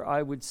where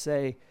I would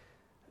say,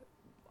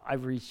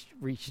 I've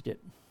reached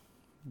it.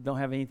 Don't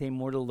have anything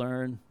more to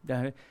learn.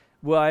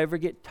 Will I ever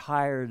get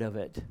tired of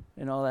it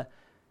and all that?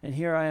 And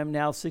here I am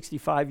now,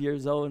 65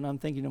 years old, and I'm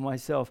thinking to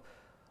myself,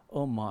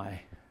 oh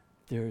my,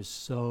 there's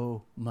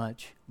so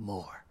much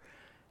more.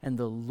 And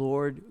the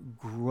Lord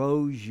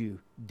grows you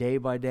day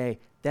by day.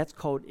 That's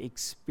called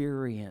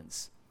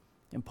experience.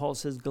 And Paul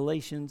says,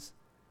 Galatians,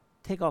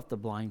 take off the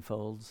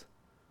blindfolds.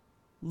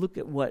 Look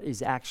at what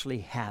is actually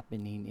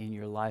happening in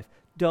your life.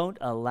 Don't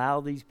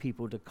allow these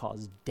people to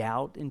cause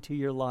doubt into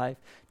your life,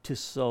 to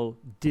sow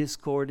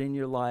discord in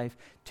your life,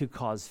 to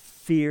cause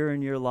fear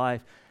in your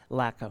life,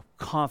 lack of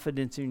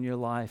confidence in your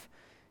life.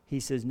 He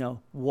says,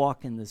 no,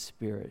 walk in the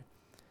Spirit.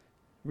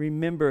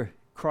 Remember,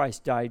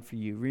 Christ died for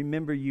you.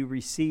 Remember, you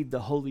received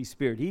the Holy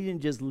Spirit. He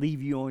didn't just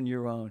leave you on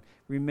your own.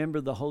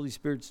 Remember, the Holy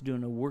Spirit's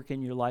doing a work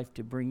in your life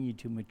to bring you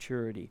to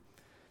maturity.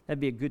 That'd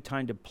be a good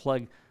time to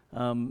plug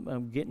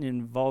getting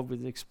involved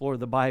with Explore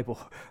the Bible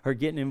or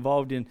getting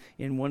involved in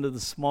one of the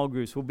small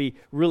groups. We'll be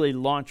really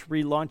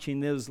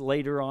relaunching those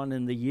later on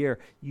in the year.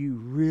 You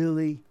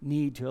really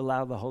need to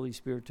allow the Holy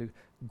Spirit to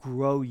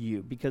grow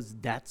you because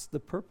that's the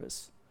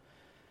purpose.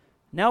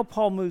 Now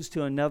Paul moves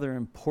to another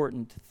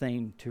important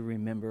thing to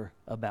remember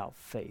about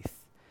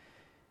faith.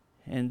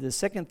 And the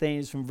second thing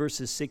is from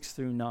verses 6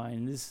 through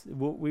 9.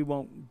 We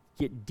won't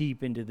get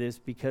deep into this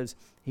because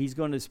he's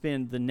going to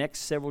spend the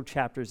next several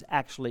chapters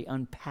actually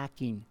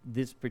unpacking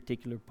this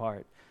particular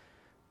part.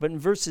 But in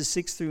verses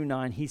 6 through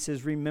 9, he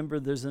says, remember,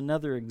 there's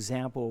another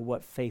example of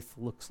what faith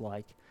looks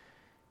like.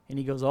 And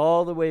he goes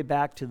all the way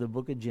back to the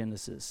book of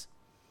Genesis.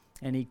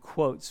 And he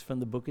quotes from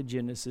the book of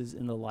Genesis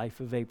in the life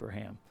of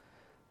Abraham.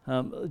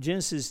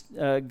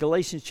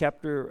 Galatians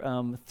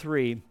chapter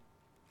 3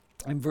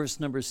 and verse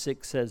number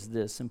 6 says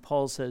this, and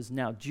Paul says,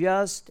 now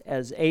just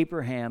as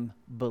Abraham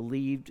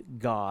believed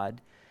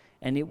God,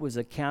 and it was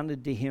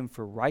accounted to him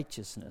for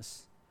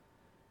righteousness,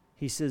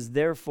 he says,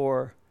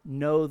 therefore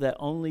know that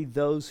only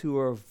those who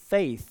are of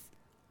faith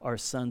are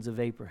sons of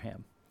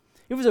Abraham.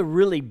 It was a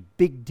really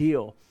big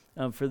deal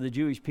for the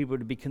Jewish people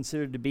to be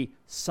considered to be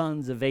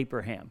sons of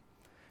Abraham.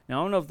 Now,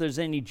 I don't know if there's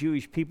any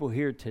Jewish people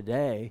here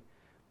today,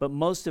 but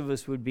most of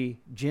us would be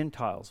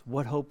Gentiles.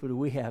 What hope do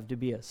we have to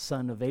be a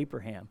son of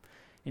Abraham?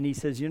 And he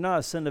says, you're not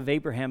a son of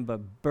Abraham by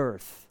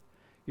birth.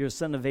 You're a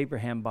son of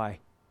Abraham by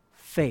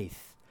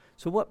faith.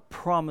 So what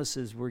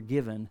promises were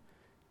given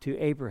to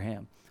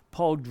Abraham?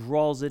 Paul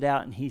draws it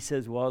out and he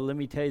says, well, let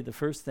me tell you the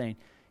first thing.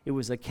 It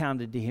was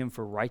accounted to him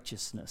for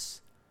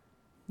righteousness.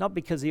 Not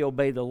because he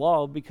obeyed the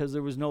law, because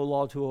there was no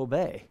law to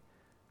obey.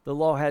 The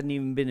law hadn't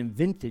even been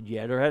invented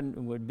yet, or hadn't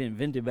been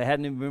invented, but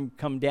hadn't even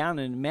come down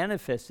and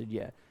manifested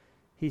yet.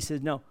 He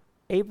says, no,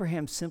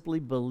 Abraham simply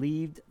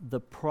believed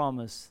the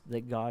promise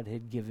that God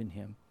had given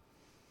him.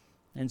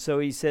 And so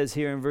he says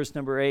here in verse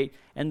number 8,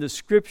 and the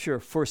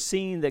scripture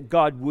foreseeing that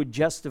God would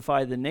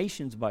justify the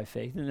nations by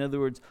faith, in other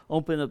words,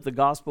 open up the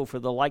gospel for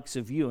the likes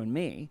of you and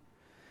me,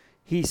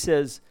 he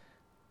says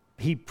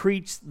he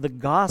preached the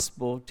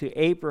gospel to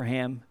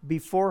Abraham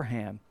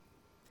beforehand.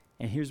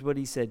 And here's what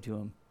he said to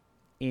him,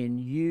 in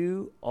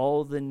you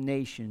all the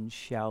nations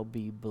shall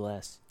be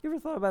blessed. You ever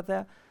thought about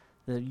that?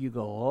 That you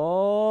go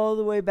all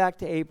the way back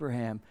to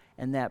Abraham,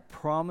 and that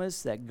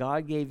promise that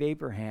God gave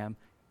Abraham,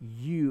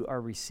 you are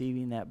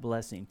receiving that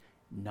blessing.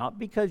 Not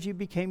because you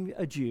became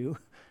a Jew,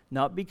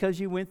 not because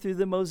you went through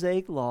the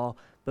Mosaic law,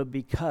 but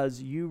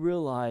because you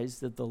realized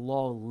that the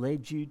law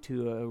led you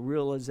to a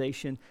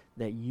realization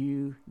that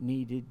you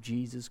needed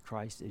Jesus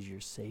Christ as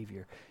your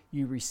Savior.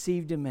 You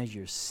received him as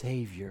your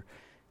Savior,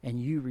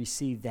 and you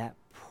received that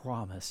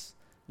promise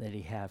that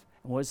he had.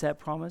 And what is that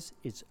promise?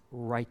 It's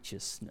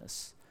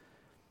righteousness.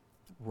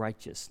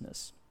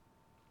 Righteousness.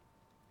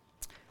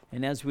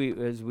 And as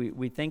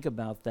we think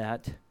about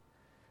that,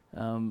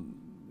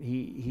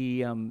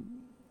 he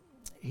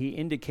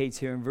indicates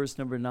here in verse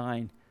number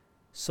 9,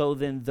 so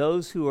then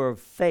those who are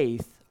of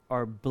faith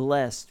are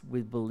blessed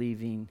with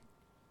believing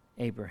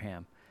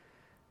Abraham.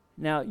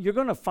 Now, you're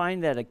going to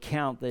find that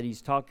account that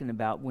he's talking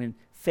about when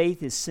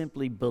faith is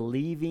simply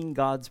believing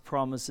God's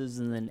promises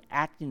and then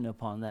acting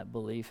upon that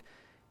belief.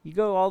 You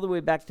go all the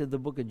way back to the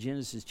book of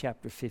Genesis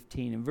chapter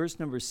 15 and verse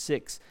number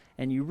 6,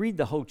 and you read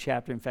the whole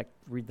chapter, in fact,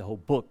 read the whole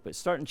book, but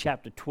start in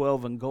chapter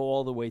 12 and go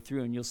all the way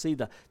through, and you'll see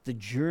the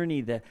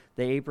journey that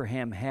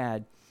Abraham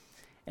had.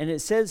 And it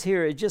says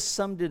here, it just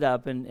summed it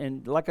up,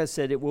 and like I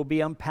said, it will be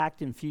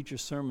unpacked in future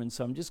sermons,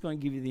 so I'm just going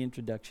to give you the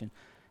introduction.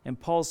 And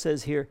Paul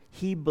says here,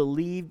 he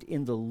believed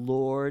in the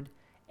Lord,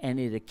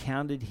 and it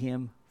accounted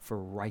him for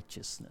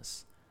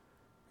righteousness.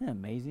 Isn't that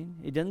amazing?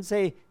 It doesn't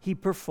say he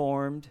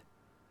performed.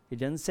 It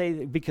doesn't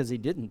say because he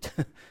didn't.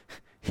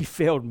 He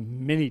failed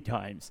many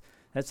times.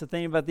 That's the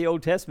thing about the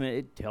Old Testament.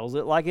 It tells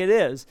it like it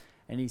is.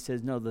 And he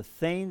says, no, the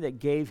thing that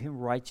gave him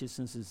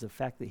righteousness is the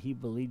fact that he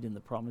believed in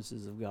the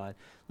promises of God.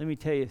 Let me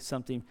tell you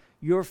something.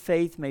 Your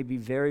faith may be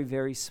very,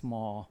 very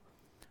small,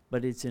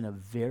 but it's in a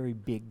very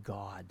big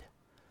God.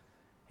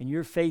 And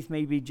your faith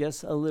may be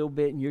just a little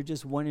bit, and you're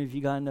just wondering if you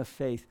got enough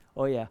faith.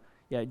 Oh, yeah,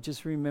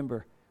 just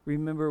remember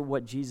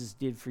what Jesus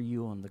did for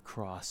you on the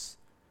cross.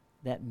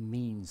 That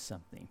means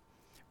something.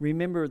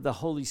 Remember the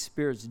Holy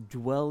Spirit's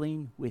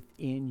dwelling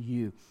within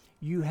you.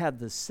 You have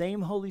the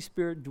same Holy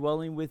Spirit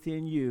dwelling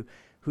within you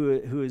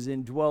who has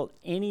indwelt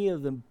any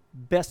of the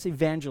best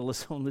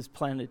evangelists on this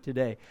planet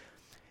today.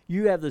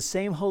 You have the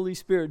same Holy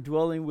Spirit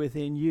dwelling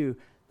within you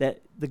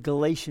that the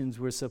Galatians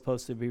were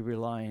supposed to be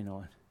relying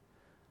on.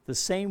 The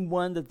same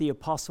one that the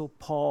Apostle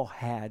Paul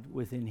had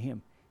within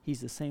him. He's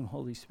the same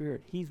Holy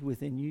Spirit. He's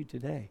within you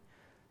today.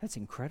 That's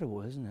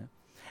incredible, isn't it?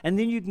 And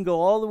then you can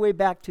go all the way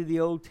back to the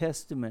Old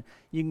Testament.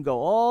 You can go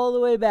all the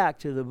way back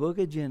to the book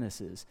of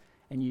Genesis.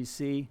 And you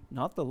see,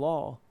 not the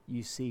law,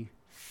 you see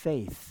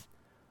faith.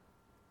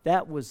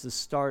 That was the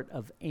start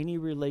of any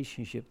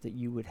relationship that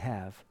you would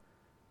have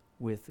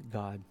with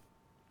God.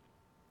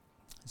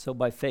 So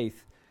by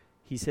faith,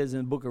 he says in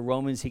the book of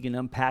Romans, he can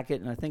unpack it.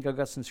 And I think I've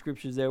got some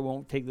scriptures there.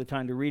 Won't take the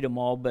time to read them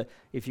all. But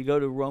if you go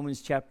to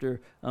Romans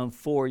chapter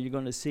 4, you're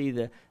going to see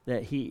that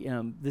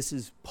this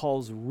is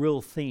Paul's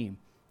real theme.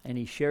 And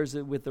he shares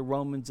it with the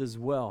Romans as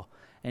well.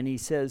 And he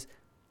says,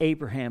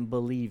 Abraham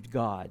believed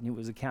God, and it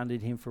was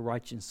accounted him for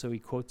righteousness. So he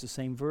quotes the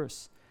same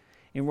verse.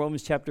 In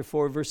Romans chapter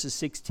 4, verses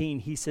 16,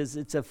 he says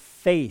it's a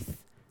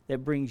faith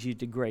that brings you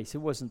to grace. It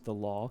wasn't the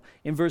law.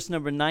 In verse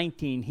number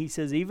 19, he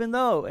says, even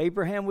though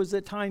Abraham was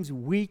at times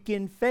weak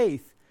in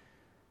faith,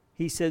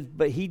 he says,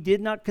 but he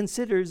did not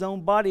consider his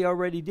own body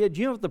already dead.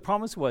 You know what the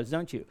promise was,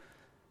 don't you?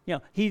 You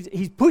know,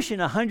 he's pushing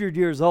 100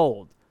 years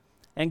old.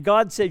 And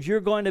God says, you're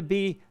going to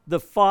be the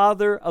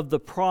father of the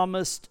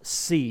promised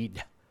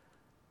seed.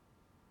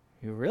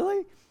 You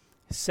really?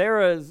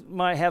 Sarah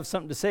might have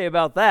something to say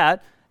about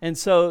that. And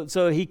so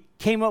he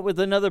came up with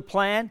another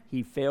plan.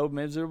 He failed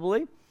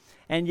miserably.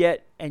 And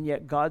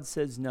yet God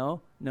says,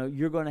 no,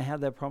 you're going to have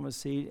that promised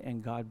seed.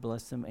 And God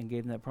blessed him and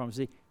gave him that promised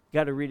seed. You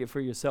got to read it for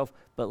yourself.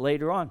 But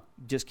later on,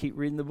 just keep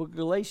reading the book of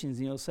Galatians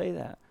and he'll say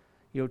that.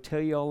 He'll tell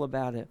you all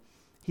about it.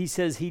 He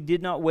says he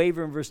did not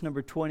waver in verse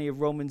number 20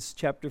 of Romans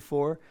chapter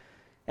 4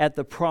 at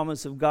the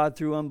promise of God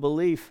through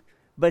unbelief,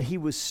 but he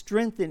was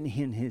strengthened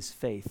in his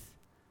faith.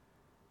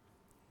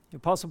 The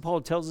Apostle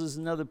Paul tells us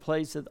in another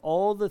place that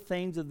all the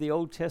things of the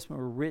Old Testament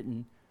were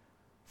written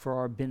for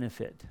our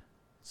benefit,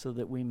 so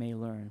that we may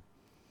learn.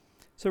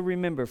 So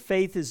remember,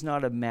 faith is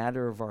not a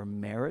matter of our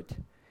merit.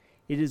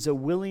 It is a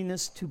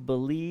willingness to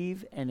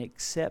believe and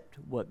accept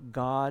what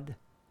God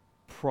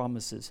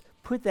promises.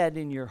 Put that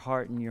in your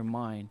heart and your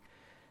mind.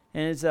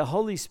 And as the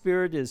Holy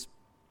Spirit is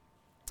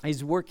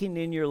working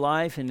in your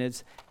life, and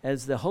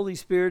as the Holy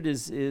Spirit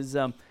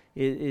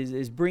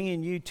is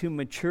bringing you to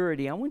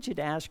maturity, I want you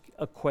to ask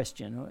a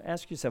question.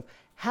 Ask yourself,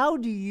 how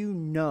do you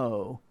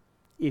know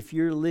if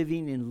you're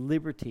living in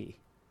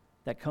liberty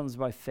that comes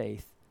by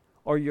faith,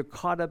 or you're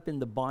caught up in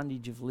the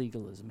bondage of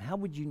legalism? How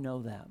would you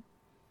know that?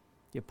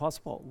 The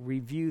Apostle Paul,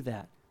 review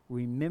that.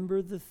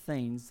 Remember the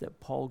things that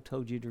Paul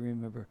told you to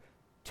remember.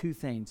 2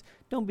 things.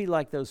 Don't be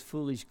like those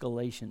foolish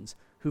Galatians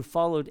who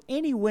followed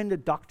any wind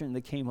of doctrine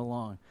that came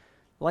along.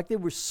 Like they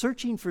were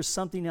searching for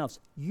something else.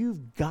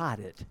 You've got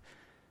it.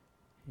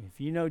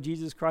 If you know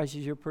Jesus Christ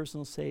is your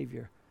personal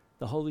Savior,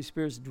 the Holy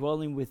Spirit's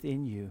dwelling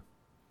within you.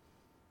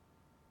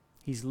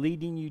 He's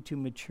leading you to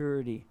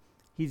maturity.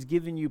 He's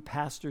given you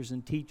pastors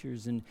and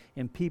teachers and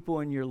people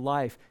in your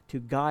life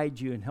to guide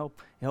you and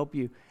help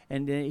you.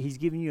 And he's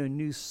given you a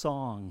new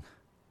song.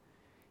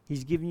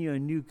 He's given you a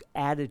new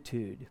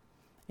attitude.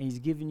 And he's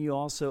given you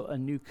also a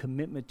new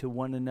commitment to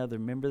one another.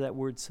 Remember that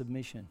word,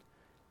 submission.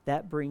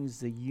 That brings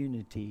the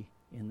unity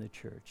in the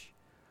church.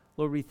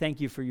 Lord, we thank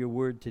you for your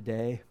word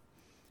today.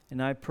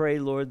 And I pray,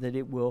 Lord, that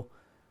it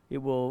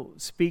will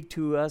speak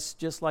to us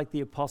just like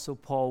the Apostle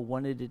Paul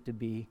wanted it to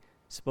be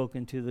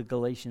spoken to the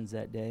Galatians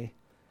that day.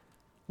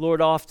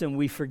 Lord, often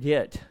we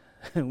forget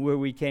where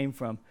we came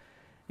from.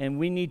 And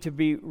we need to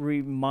be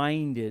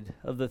reminded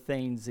of the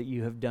things that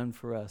you have done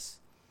for us.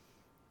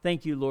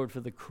 Thank you, Lord, for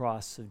the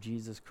cross of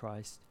Jesus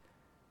Christ.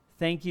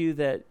 Thank you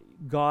that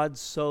God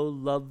so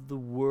loved the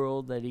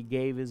world that he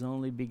gave his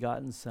only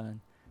begotten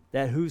Son,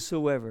 that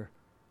whosoever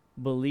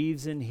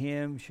believes in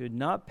him should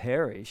not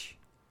perish,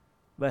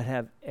 but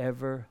have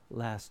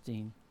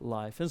everlasting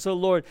life. And so,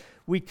 Lord,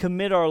 we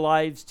commit our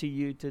lives to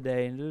you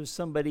today. And there's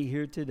somebody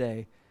here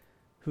today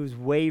who's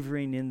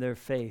wavering in their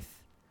faith.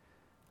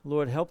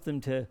 Lord, help them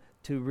to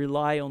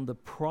rely on the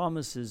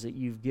promises that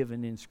you've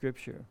given in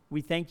Scripture.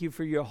 We thank you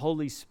for your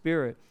Holy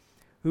Spirit,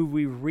 who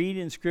we read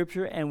in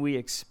Scripture and we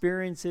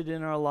experience it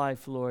in our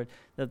life, Lord,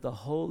 that the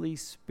Holy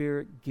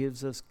Spirit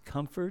gives us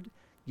comfort,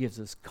 gives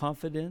us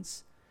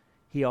confidence.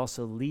 He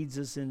also leads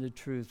us into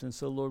truth. And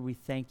so, Lord, we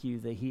thank you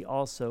that he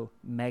also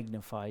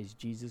magnifies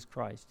Jesus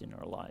Christ in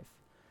our life.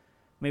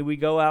 May we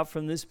go out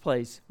from this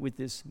place with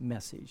this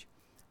message.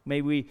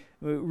 May we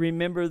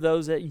remember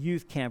those at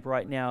youth camp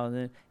right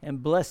now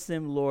and bless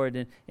them,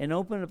 Lord, and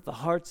open up the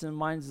hearts and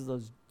minds of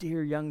those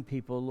dear young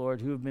people,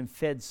 Lord, who have been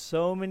fed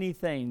so many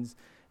things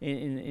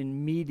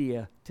in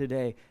media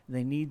today.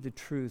 They need the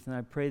truth, and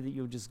I pray that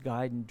you'll just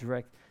guide and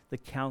direct the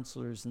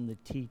counselors and the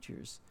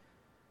teachers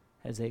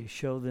as they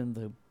show them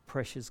the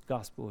precious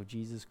gospel of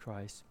Jesus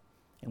Christ.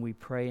 And we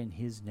pray in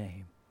his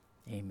name.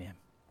 Amen.